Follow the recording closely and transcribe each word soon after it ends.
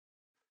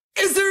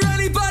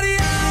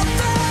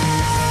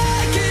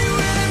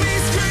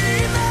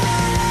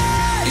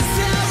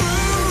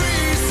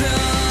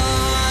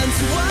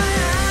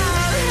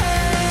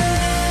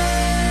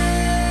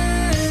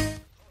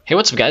Hey,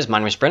 what's up guys, my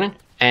name is Brennan,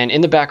 and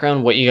in the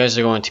background what you guys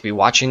are going to be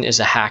watching is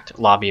a hacked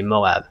lobby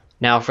Moab.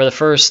 Now for the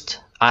first,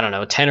 I don't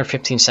know, 10 or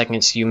 15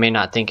 seconds you may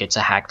not think it's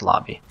a hacked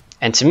lobby.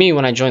 And to me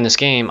when I joined this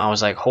game I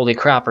was like, holy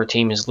crap, our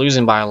team is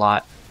losing by a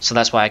lot, so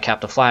that's why I capped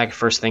the flag.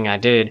 First thing I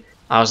did,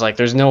 I was like,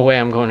 there's no way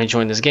I'm going to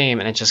join this game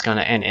and it's just going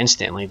to end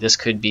instantly. This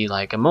could be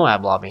like a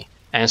Moab lobby.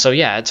 And so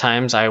yeah, at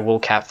times I will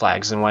cap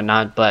flags and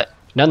whatnot, but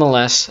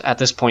nonetheless, at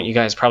this point you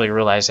guys probably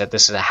realize that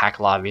this is a hacked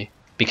lobby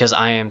because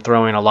I am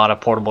throwing a lot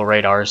of portable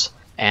radars.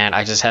 And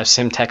I just have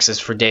Simtexes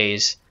for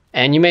days.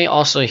 And you may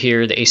also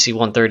hear the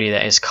AC-130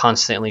 that is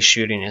constantly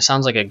shooting. It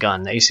sounds like a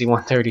gun. The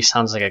AC-130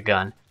 sounds like a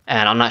gun.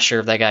 And I'm not sure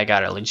if that guy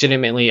got it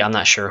legitimately. I'm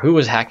not sure who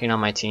was hacking on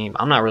my team.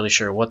 I'm not really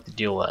sure what the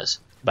deal was.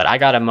 But I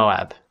got a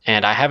Moab.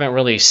 And I haven't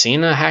really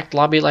seen a hacked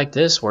lobby like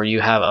this where you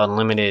have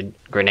unlimited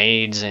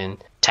grenades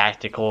and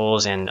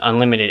tacticals and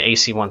unlimited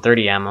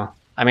AC-130 ammo.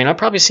 I mean, I've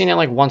probably seen it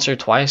like once or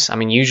twice. I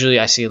mean, usually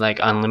I see like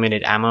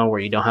unlimited ammo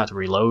where you don't have to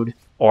reload.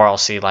 Or I'll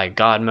see like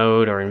God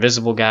mode or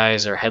invisible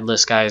guys or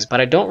headless guys. But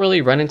I don't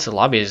really run into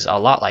lobbies a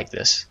lot like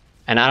this.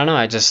 And I don't know,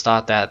 I just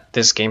thought that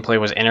this gameplay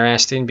was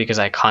interesting because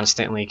I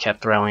constantly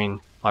kept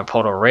throwing my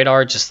portable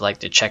radar just like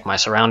to check my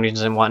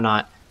surroundings and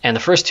whatnot. And the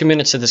first 2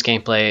 minutes of this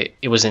gameplay,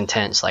 it was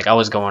intense. Like I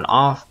was going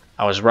off,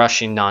 I was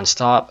rushing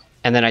nonstop.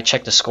 And then I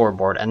checked the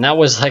scoreboard. And that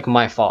was like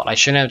my fault. I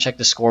shouldn't have checked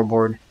the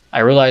scoreboard. I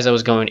realized I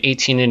was going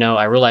 18-0.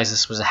 I realized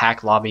this was a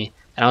hack lobby.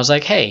 And I was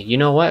like, hey, you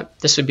know what?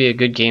 This would be a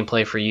good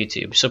gameplay for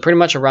YouTube. So pretty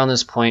much around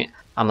this point,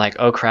 I'm like,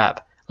 oh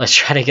crap, let's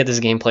try to get this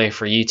gameplay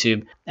for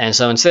YouTube. And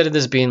so instead of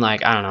this being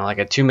like, I don't know, like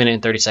a 2-minute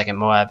and 30-second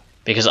Moab,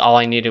 because all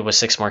I needed was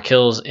 6 more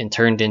kills, it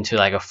turned into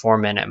like a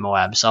 4-minute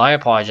Moab. So I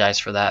apologize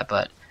for that,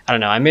 but I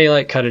don't know, I may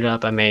like cut it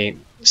up, I may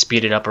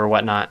speed it up or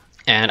whatnot.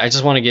 And I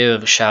just want to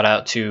give a shout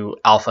out to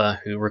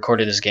Alpha who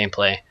recorded this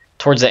gameplay.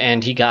 Towards the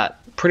end, he got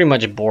pretty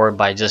much bored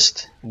by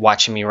just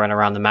watching me run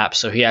around the map,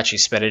 so he actually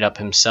sped it up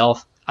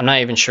himself. I'm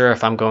not even sure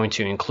if I'm going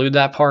to include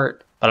that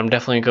part, but I'm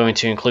definitely going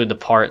to include the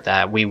part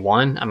that we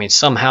won. I mean,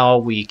 somehow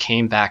we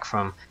came back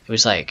from, it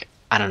was like,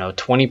 I don't know,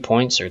 20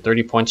 points or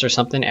 30 points or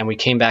something, and we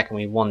came back and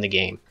we won the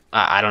game.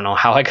 I don't know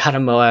how I got a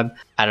Moab.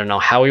 I don't know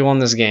how we won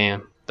this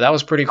game, but that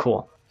was pretty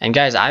cool. And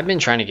guys, I've been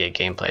trying to get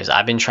gameplays.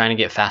 I've been trying to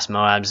get fast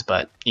Moabs,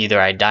 but either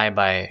I die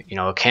by, you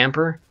know, a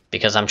camper,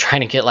 because I'm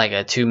trying to get like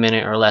a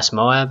 2-minute or less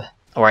Moab,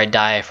 or I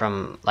die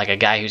from like a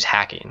guy who's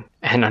hacking.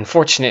 And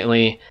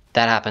unfortunately,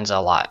 that happens a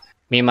lot.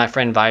 Me and my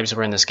friend Vibes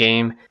were in this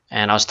game,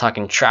 and I was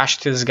talking trash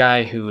to this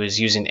guy who was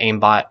using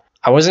aimbot.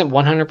 I wasn't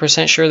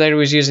 100% sure that he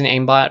was using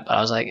aimbot, but I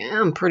was like,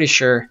 I'm pretty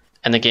sure.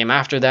 And the game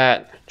after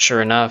that,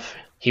 sure enough,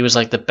 he was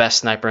like the best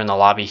sniper in the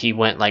lobby. He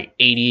went like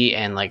 80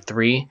 and like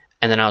 3.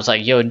 And then I was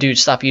like, yo, dude,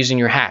 stop using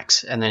your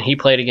hacks. And then he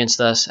played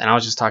against us, and I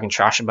was just talking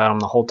trash about him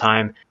the whole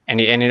time. And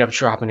he ended up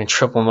dropping a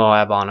triple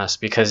Moab on us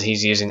because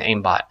he's using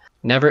aimbot.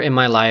 Never in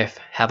my life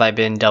have I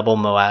been double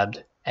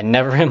Moabbed. And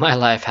never in my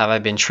life have I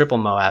been triple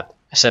Moab.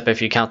 Except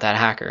if you count that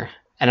hacker.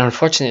 And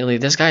unfortunately,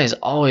 this guy is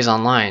always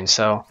online.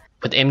 So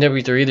with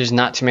MW3, there's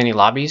not too many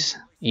lobbies.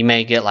 You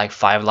may get like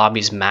 5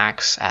 lobbies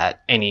max at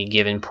any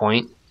given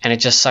point. And it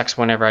just sucks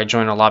whenever I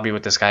join a lobby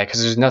with this guy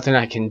because there's nothing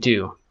I can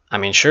do. I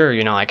mean, sure,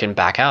 you know, I can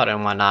back out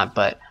and whatnot,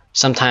 but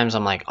sometimes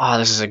I'm like, oh,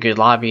 this is a good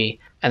lobby.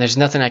 And there's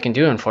nothing I can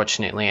do,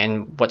 unfortunately.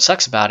 And what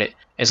sucks about it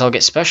is I'll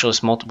get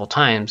specialists multiple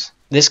times.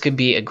 This could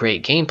be a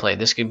great gameplay.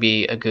 This could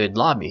be a good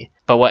lobby.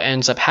 But what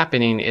ends up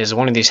happening is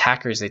one of these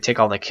hackers, they take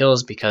all the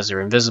kills because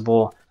they're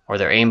invisible or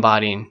they're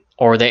aimbotting,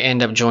 or they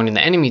end up joining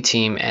the enemy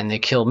team and they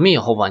kill me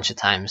a whole bunch of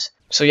times.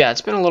 So yeah,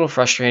 it's been a little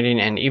frustrating.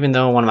 And even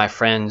though one of my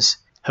friends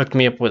hooked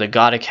me up with a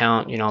God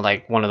account, you know,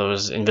 like one of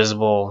those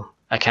invisible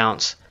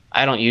accounts,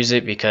 I don't use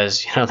it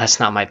because, you know, that's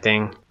not my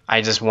thing.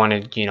 I just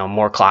wanted, you know,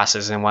 more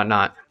classes and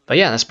whatnot. But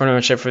yeah, that's pretty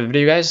much it for the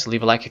video, guys.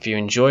 Leave a like if you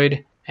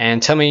enjoyed,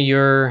 and tell me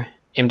your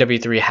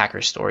MW3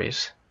 hacker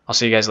stories. I'll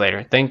see you guys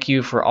later. Thank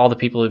you for all the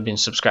people who've been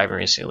subscribing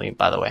recently,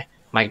 by the way.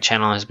 My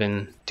channel has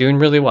been doing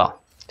really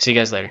well. See you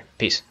guys later.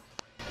 Peace.